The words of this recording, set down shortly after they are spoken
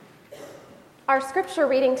Our scripture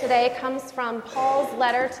reading today comes from Paul's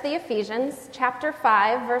letter to the Ephesians, chapter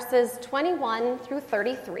 5, verses 21 through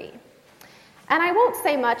 33. And I won't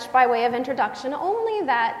say much by way of introduction, only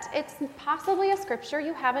that it's possibly a scripture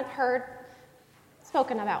you haven't heard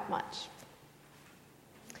spoken about much.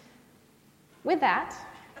 With that,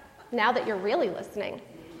 now that you're really listening,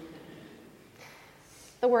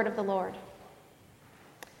 the word of the Lord.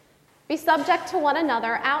 Be subject to one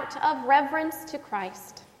another out of reverence to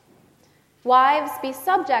Christ. Wives, be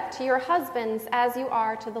subject to your husbands as you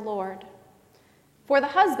are to the Lord. For the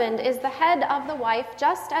husband is the head of the wife,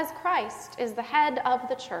 just as Christ is the head of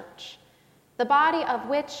the church, the body of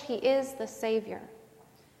which he is the Savior.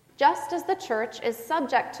 Just as the church is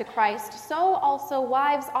subject to Christ, so also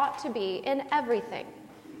wives ought to be in everything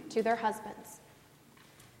to their husbands.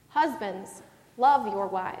 Husbands, love your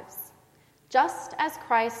wives, just as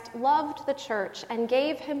Christ loved the church and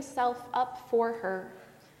gave himself up for her,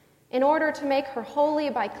 in order to make her holy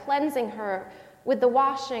by cleansing her with the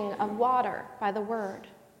washing of water by the word,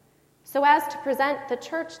 so as to present the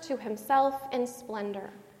church to himself in splendor,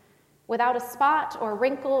 without a spot or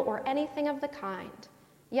wrinkle or anything of the kind,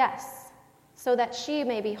 yes, so that she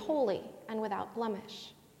may be holy and without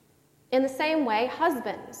blemish. In the same way,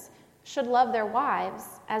 husbands should love their wives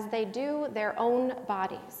as they do their own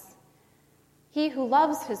bodies. He who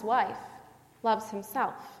loves his wife loves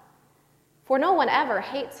himself. For no one ever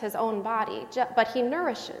hates his own body, but he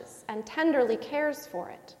nourishes and tenderly cares for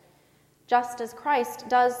it, just as Christ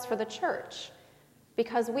does for the church,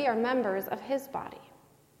 because we are members of his body.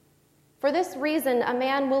 For this reason, a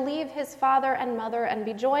man will leave his father and mother and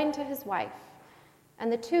be joined to his wife,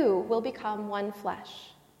 and the two will become one flesh.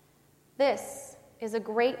 This is a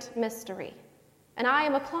great mystery, and I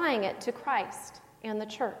am applying it to Christ and the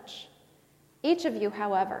church. Each of you,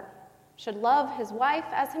 however, should love his wife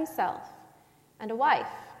as himself, and a wife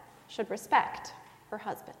should respect her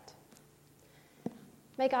husband.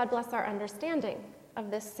 May God bless our understanding of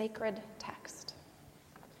this sacred text.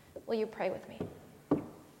 Will you pray with me?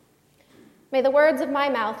 May the words of my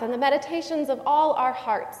mouth and the meditations of all our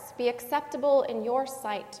hearts be acceptable in your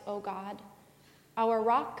sight, O God, our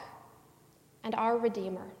rock and our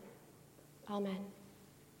Redeemer. Amen.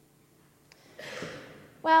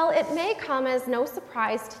 Well, it may come as no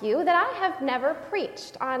surprise to you that I have never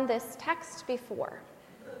preached on this text before.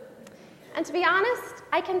 And to be honest,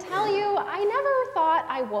 I can tell you I never thought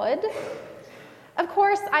I would. Of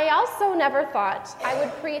course, I also never thought I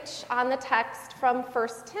would preach on the text from 1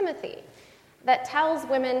 Timothy that tells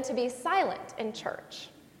women to be silent in church.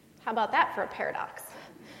 How about that for a paradox?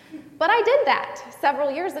 But I did that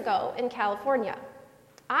several years ago in California.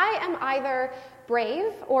 I am either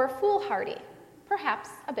brave or foolhardy. Perhaps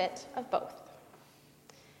a bit of both.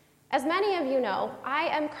 As many of you know, I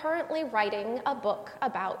am currently writing a book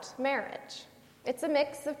about marriage. It's a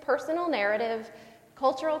mix of personal narrative,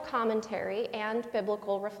 cultural commentary, and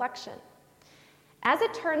biblical reflection. As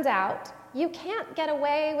it turns out, you can't get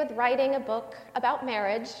away with writing a book about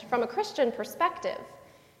marriage from a Christian perspective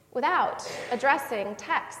without addressing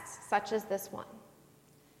texts such as this one.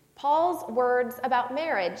 Paul's words about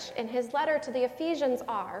marriage in his letter to the Ephesians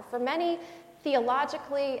are, for many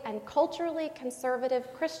theologically and culturally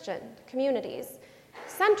conservative Christian communities,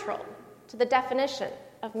 central to the definition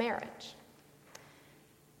of marriage.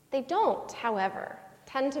 They don't, however,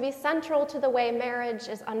 tend to be central to the way marriage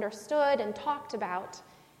is understood and talked about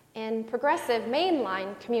in progressive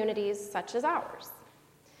mainline communities such as ours.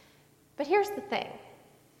 But here's the thing.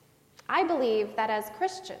 I believe that as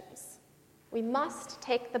Christians, we must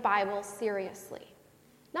take the Bible seriously.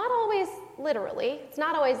 Not always literally. It's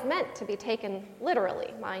not always meant to be taken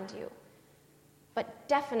literally, mind you, but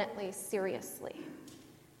definitely seriously.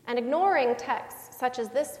 And ignoring texts such as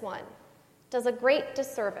this one does a great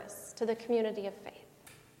disservice to the community of faith.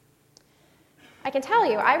 I can tell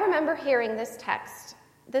you, I remember hearing this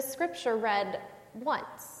scripture read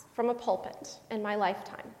once from a pulpit in my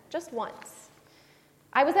lifetime, just once.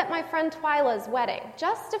 I was at my friend Twyla's wedding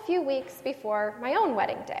just a few weeks before my own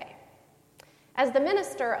wedding day, as the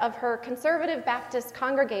minister of her conservative Baptist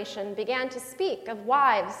congregation began to speak of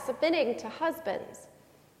wives submitting to husbands.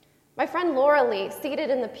 My friend Laura Lee, seated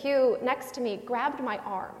in the pew next to me, grabbed my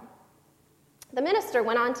arm. The minister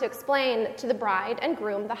went on to explain to the bride and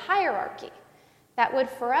groom the hierarchy that would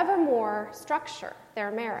forevermore structure their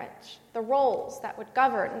marriage, the roles that would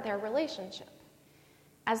govern their relationship.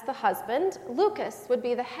 As the husband, Lucas would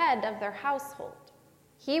be the head of their household.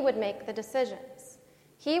 He would make the decisions.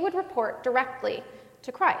 He would report directly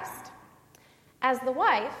to Christ. As the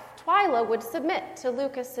wife, Twyla would submit to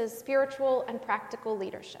Lucas's spiritual and practical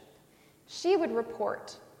leadership. She would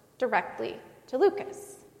report directly to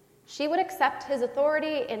Lucas. She would accept his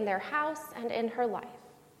authority in their house and in her life.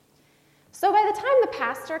 So by the time the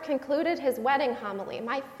pastor concluded his wedding homily,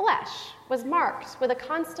 my flesh was marked with a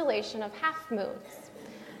constellation of half-moons.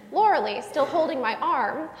 Loralee, still holding my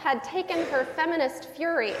arm, had taken her feminist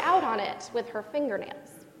fury out on it with her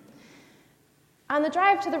fingernails. On the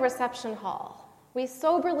drive to the reception hall, we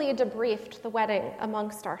soberly debriefed the wedding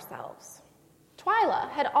amongst ourselves. Twyla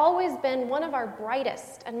had always been one of our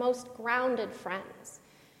brightest and most grounded friends.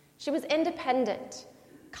 She was independent,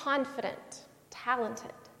 confident,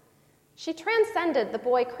 talented. She transcended the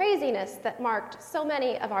boy craziness that marked so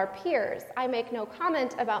many of our peers. I make no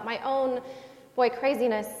comment about my own boy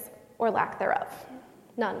craziness or lack thereof.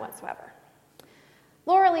 None whatsoever.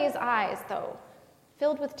 Loralee's eyes, though,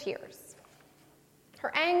 filled with tears.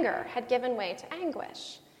 Her anger had given way to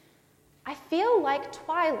anguish. I feel like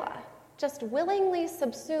Twyla just willingly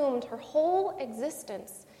subsumed her whole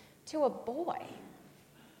existence to a boy.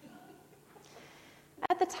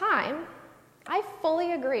 At the time, I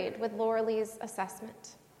fully agreed with Loralee's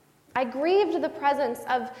assessment. I grieved the presence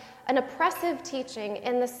of an oppressive teaching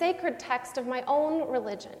in the sacred text of my own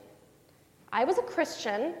religion. I was a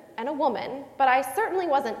Christian and a woman, but I certainly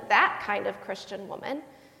wasn't that kind of Christian woman.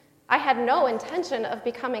 I had no intention of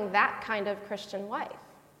becoming that kind of Christian wife.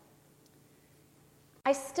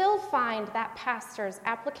 I still find that pastor's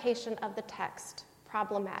application of the text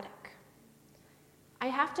problematic. I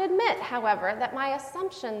have to admit, however, that my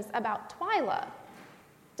assumptions about Twyla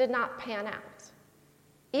did not pan out.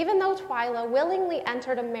 Even though Twyla willingly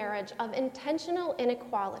entered a marriage of intentional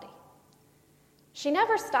inequality, she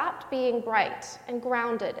never stopped being bright and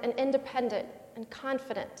grounded and independent and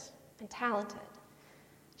confident and talented.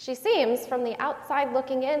 She seems, from the outside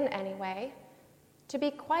looking in anyway, to be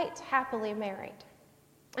quite happily married.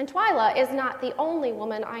 And Twyla is not the only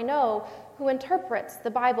woman I know who interprets the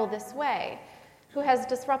Bible this way, who has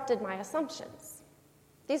disrupted my assumptions.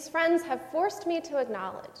 These friends have forced me to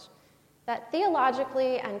acknowledge that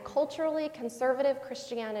theologically and culturally conservative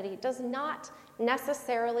Christianity does not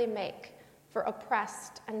necessarily make for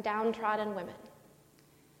oppressed and downtrodden women.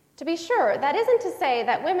 To be sure, that isn't to say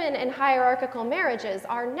that women in hierarchical marriages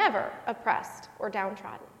are never oppressed or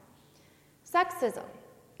downtrodden. Sexism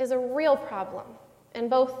is a real problem in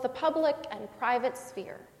both the public and private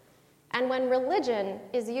sphere. And when religion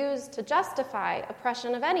is used to justify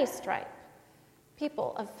oppression of any stripe,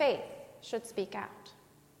 people of faith should speak out.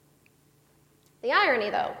 The irony,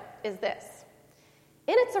 though, is this.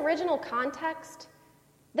 In its original context,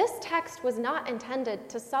 this text was not intended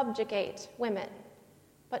to subjugate women,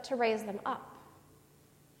 but to raise them up.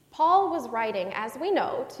 Paul was writing, as we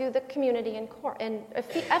know, to the community in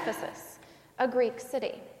Ephesus, a Greek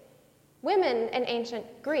city. Women in ancient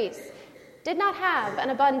Greece did not have an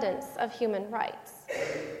abundance of human rights.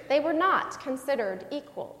 They were not considered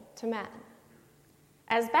equal to men.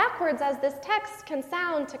 As backwards as this text can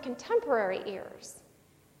sound to contemporary ears,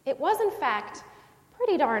 it was in fact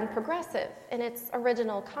pretty darn progressive in its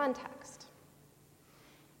original context.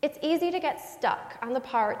 It's easy to get stuck on the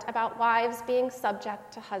part about wives being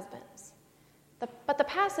subject to husbands. But the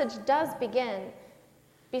passage does begin,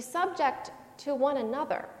 be subject to one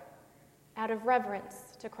another out of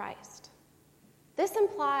reverence to Christ. This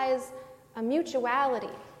implies a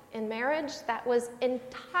mutuality in marriage that was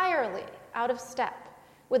entirely out of step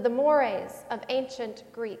with the mores of ancient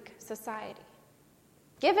Greek society.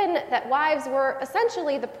 Given that wives were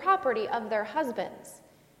essentially the property of their husbands,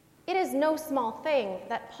 it is no small thing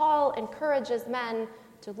that Paul encourages men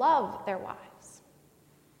to love their wives.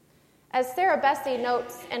 As Sarah Bessey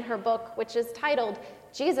notes in her book, which is titled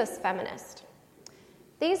Jesus Feminist,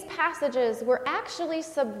 these passages were actually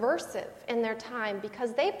subversive in their time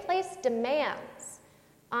because they placed demands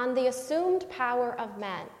on the assumed power of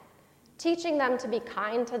men, teaching them to be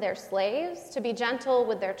kind to their slaves, to be gentle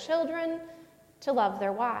with their children, to love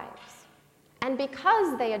their wives. And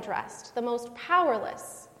because they addressed the most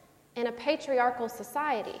powerless in a patriarchal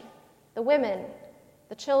society, the women,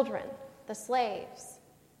 the children, the slaves,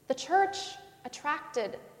 the church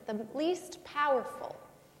attracted the least powerful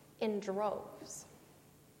in droves.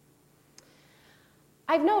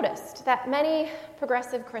 I've noticed that many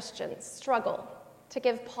progressive Christians struggle to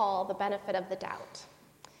give Paul the benefit of the doubt.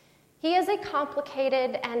 He is a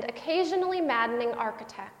complicated and occasionally maddening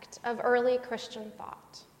architect of early Christian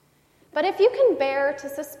thought. But if you can bear to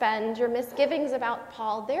suspend your misgivings about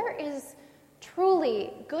Paul, there is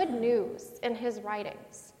truly good news in his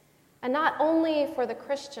writings, and not only for the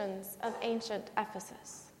Christians of ancient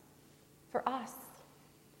Ephesus, for us.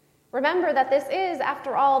 Remember that this is,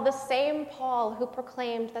 after all, the same Paul who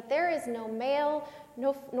proclaimed that there is no male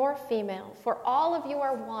nor female, for all of you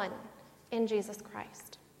are one in Jesus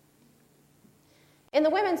Christ. In the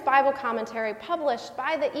Women's Bible Commentary published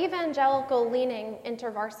by the evangelical-leaning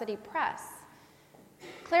InterVarsity Press,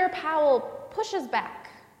 Claire Powell pushes back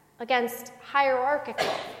against hierarchical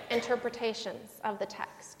interpretations of the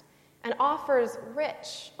text and offers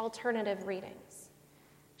rich alternative readings.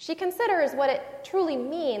 She considers what it truly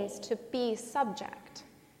means to be subject.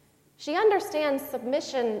 She understands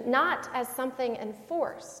submission not as something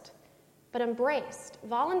enforced, but embraced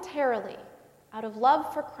voluntarily out of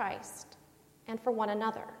love for Christ and for one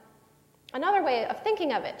another. Another way of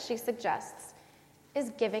thinking of it, she suggests,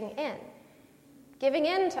 is giving in. Giving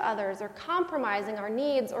in to others or compromising our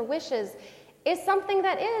needs or wishes is something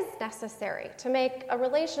that is necessary to make a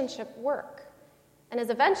relationship work and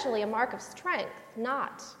is eventually a mark of strength,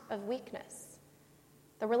 not of weakness.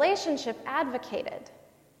 The relationship advocated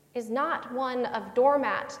is not one of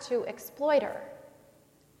doormat to exploiter,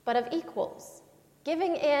 but of equals,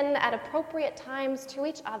 giving in at appropriate times to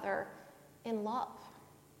each other in love.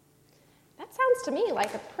 That sounds to me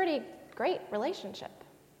like a pretty great relationship.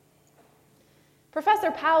 Professor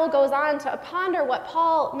Powell goes on to ponder what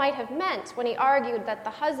Paul might have meant when he argued that the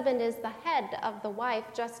husband is the head of the wife,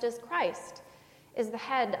 just as Christ is the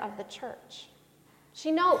head of the church.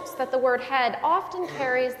 She notes that the word head often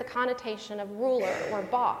carries the connotation of ruler or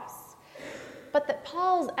boss, but that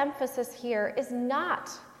Paul's emphasis here is not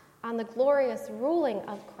on the glorious ruling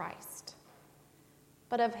of Christ,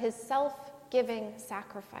 but of his self-giving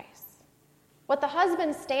sacrifice. What the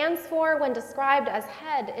husband stands for when described as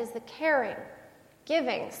head is the caring,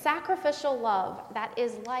 giving, sacrificial love that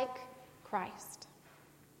is like Christ.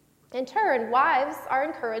 In turn, wives are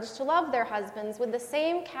encouraged to love their husbands with the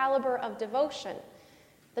same caliber of devotion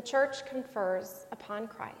the church confers upon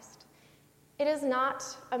Christ. It is not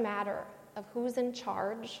a matter of who's in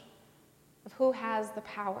charge, of who has the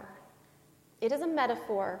power. It is a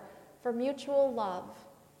metaphor for mutual love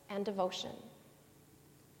and devotion.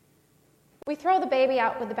 We throw the baby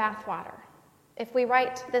out with the bathwater if we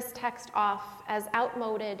write this text off as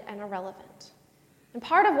outmoded and irrelevant. And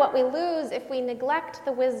part of what we lose if we neglect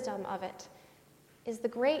the wisdom of it is the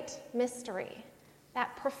great mystery,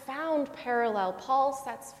 that profound parallel Paul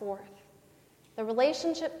sets forth. The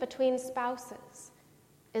relationship between spouses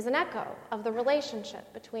is an echo of the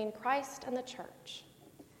relationship between Christ and the church.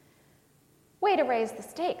 Way to raise the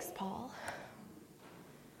stakes, Paul.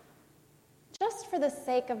 Just for the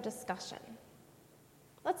sake of discussion,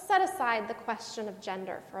 let's set aside the question of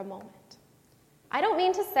gender for a moment. I don't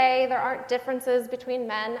mean to say there aren't differences between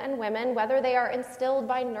men and women, whether they are instilled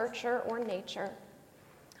by nurture or nature.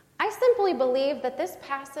 I simply believe that this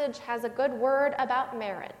passage has a good word about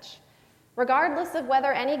marriage, regardless of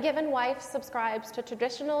whether any given wife subscribes to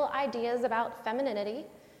traditional ideas about femininity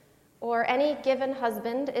or any given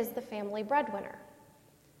husband is the family breadwinner.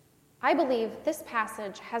 I believe this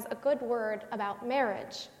passage has a good word about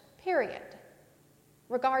marriage, period,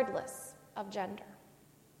 regardless of gender.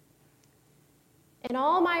 In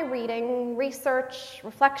all my reading, research,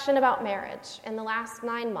 reflection about marriage in the last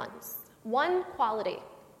 9 months, one quality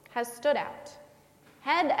has stood out,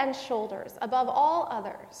 head and shoulders above all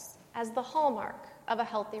others, as the hallmark of a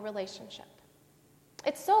healthy relationship.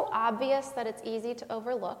 It's so obvious that it's easy to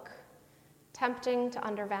overlook, tempting to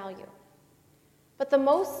undervalue. But the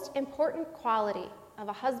most important quality of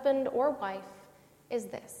a husband or wife is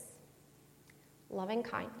this: loving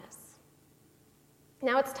kindness.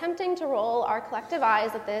 Now, it's tempting to roll our collective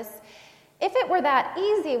eyes at this. If it were that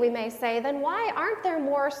easy, we may say, then why aren't there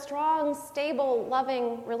more strong, stable,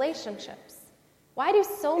 loving relationships? Why do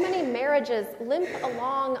so many marriages limp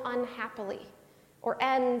along unhappily or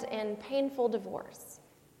end in painful divorce?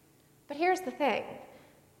 But here's the thing.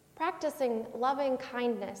 Practicing loving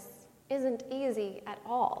kindness isn't easy at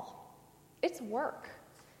all. It's work.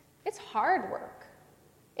 It's hard work.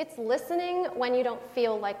 It's listening when you don't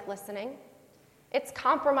feel like listening. It's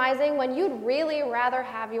compromising when you'd really rather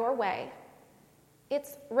have your way.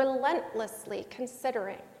 It's relentlessly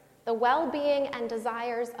considering the well-being and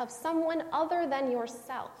desires of someone other than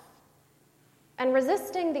yourself, and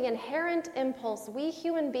resisting the inherent impulse we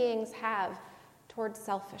human beings have towards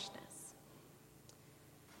selfishness.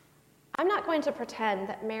 I'm not going to pretend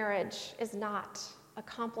that marriage is not a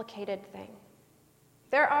complicated thing.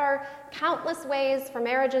 There are countless ways for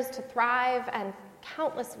marriages to thrive and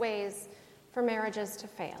countless ways for marriages to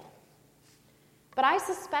fail. But I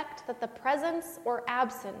suspect that the presence or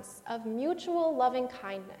absence of mutual loving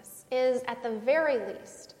kindness is, at the very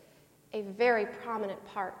least, a very prominent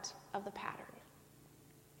part of the pattern.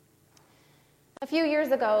 A few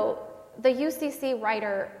years ago, the UCC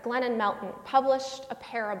writer Glennon Melton published a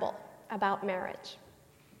parable about marriage.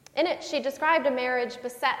 In it, she described a marriage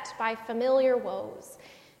beset by familiar woes.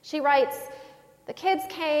 She writes, The kids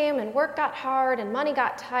came, and work got hard, and money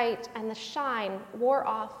got tight, and the shine wore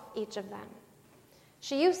off each of them.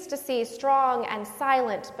 She used to see strong and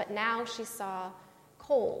silent, but now she saw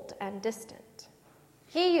cold and distant.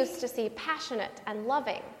 He used to see passionate and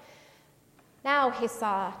loving. Now he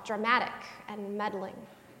saw dramatic and meddling.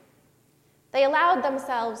 They allowed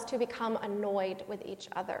themselves to become annoyed with each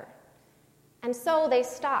other. And so they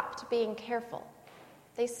stopped being careful.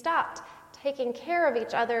 They stopped taking care of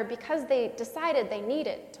each other because they decided they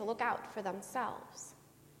needed to look out for themselves.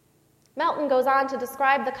 Melton goes on to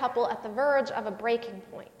describe the couple at the verge of a breaking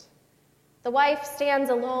point. The wife stands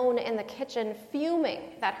alone in the kitchen, fuming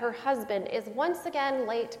that her husband is once again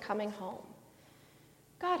late coming home.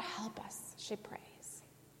 God help us, she prays.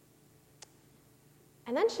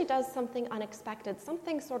 And then she does something unexpected,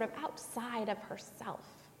 something sort of outside of herself.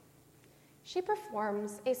 She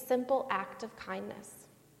performs a simple act of kindness.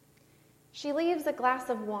 She leaves a glass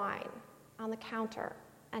of wine on the counter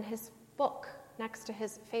and his book next to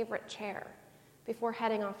his favorite chair before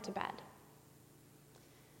heading off to bed.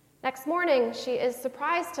 Next morning, she is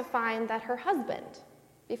surprised to find that her husband,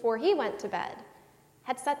 before he went to bed,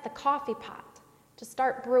 had set the coffee pot to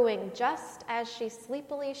start brewing just as she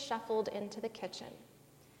sleepily shuffled into the kitchen,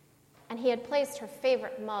 and he had placed her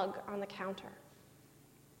favorite mug on the counter.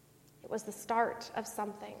 It was the start of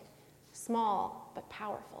something small but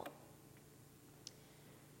powerful.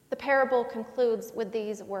 The parable concludes with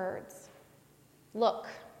these words, "Look,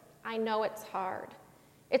 I know it's hard.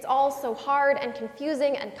 It's all so hard and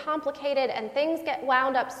confusing and complicated, and things get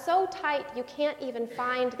wound up so tight you can't even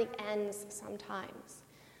find the ends sometimes.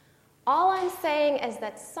 All I'm saying is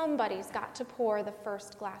that somebody's got to pour the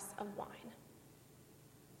first glass of wine."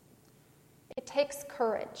 It takes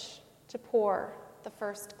courage to pour the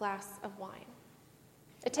first glass of wine.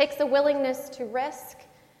 It takes a willingness to risk,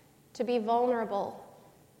 to be vulnerable,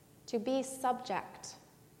 to be subject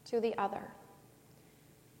to the other.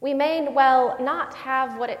 We may well not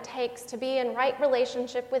have what it takes to be in right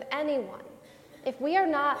relationship with anyone if we are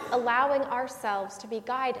not allowing ourselves to be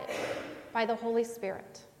guided by the Holy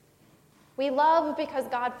Spirit. We love because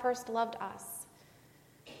God first loved us.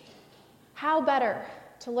 How better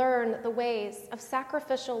to learn the ways of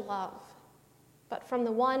sacrificial love, but from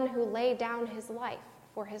the one who laid down his life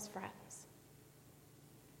for his friends.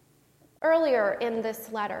 Earlier in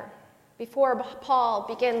this letter, before Paul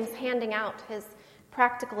begins handing out his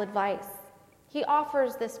practical advice, he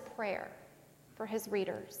offers this prayer for his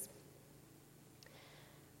readers.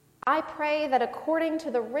 "I pray that according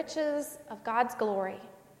to the riches of God's glory,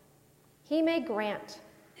 he may grant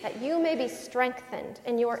that you may be strengthened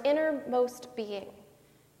in your innermost being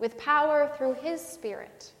with power through his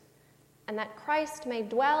Spirit, and that Christ may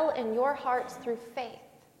dwell in your hearts through faith,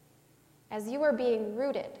 as you are being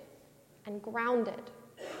rooted and grounded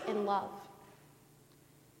in love."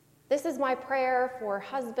 This is my prayer for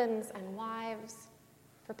husbands and wives,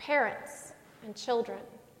 for parents and children,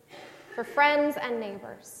 for friends and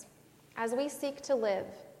neighbors, as we seek to live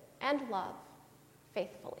and love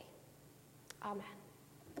faithfully. Amen.